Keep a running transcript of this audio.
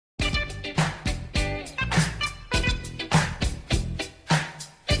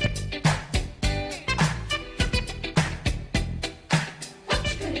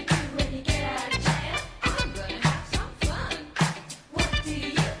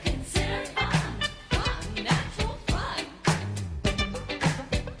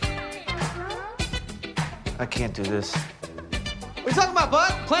can't do this. What are you talking about,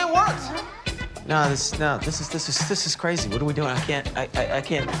 bud? Plan works. This is crazy. What are we doing? I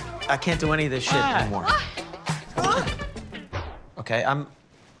can't do any of this shit anymore. Okay, I'm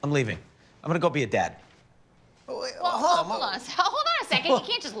leaving. I'm gonna go be a dad. Well, hold on a second. You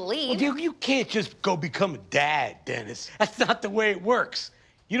can't just leave. Well, you can't just go become a dad, Dennis. That's not the way it works.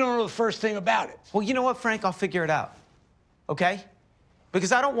 You don't know the first thing about it. Well, you know what, Frank? I'll figure it out. Okay?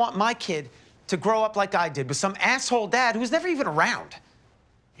 Because I don't want my kid to grow up like I did with some asshole dad who was never even around.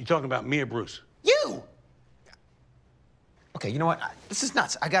 You talking about me or Bruce? You! Okay, you know what? This is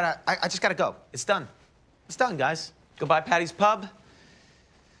nuts. I just gotta go. It's done. It's done, guys. Goodbye, Patty's Pub.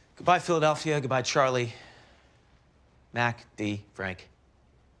 Goodbye, Philadelphia. Goodbye, Charlie. Mac, D, Frank.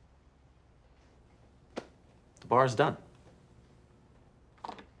 The bar's done.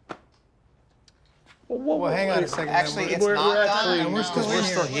 Well, hang on a second. Actually, it's not done, and we're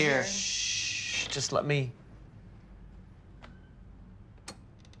Still here. Shh. Just let me.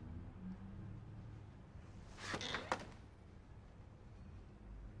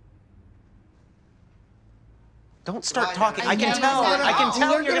 Don't start talking. I can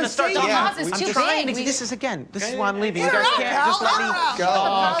tell you're gonna start talking. The pause is I'm too trying big. to. This is why I'm leaving. You guys can't just let me go.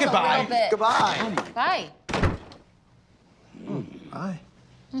 Pause a Goodbye. little bit. Goodbye. Bye. Bye.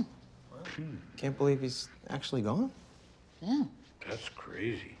 Can't believe he's actually gone. Yeah. That's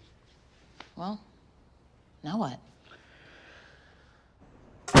crazy. Well, now what?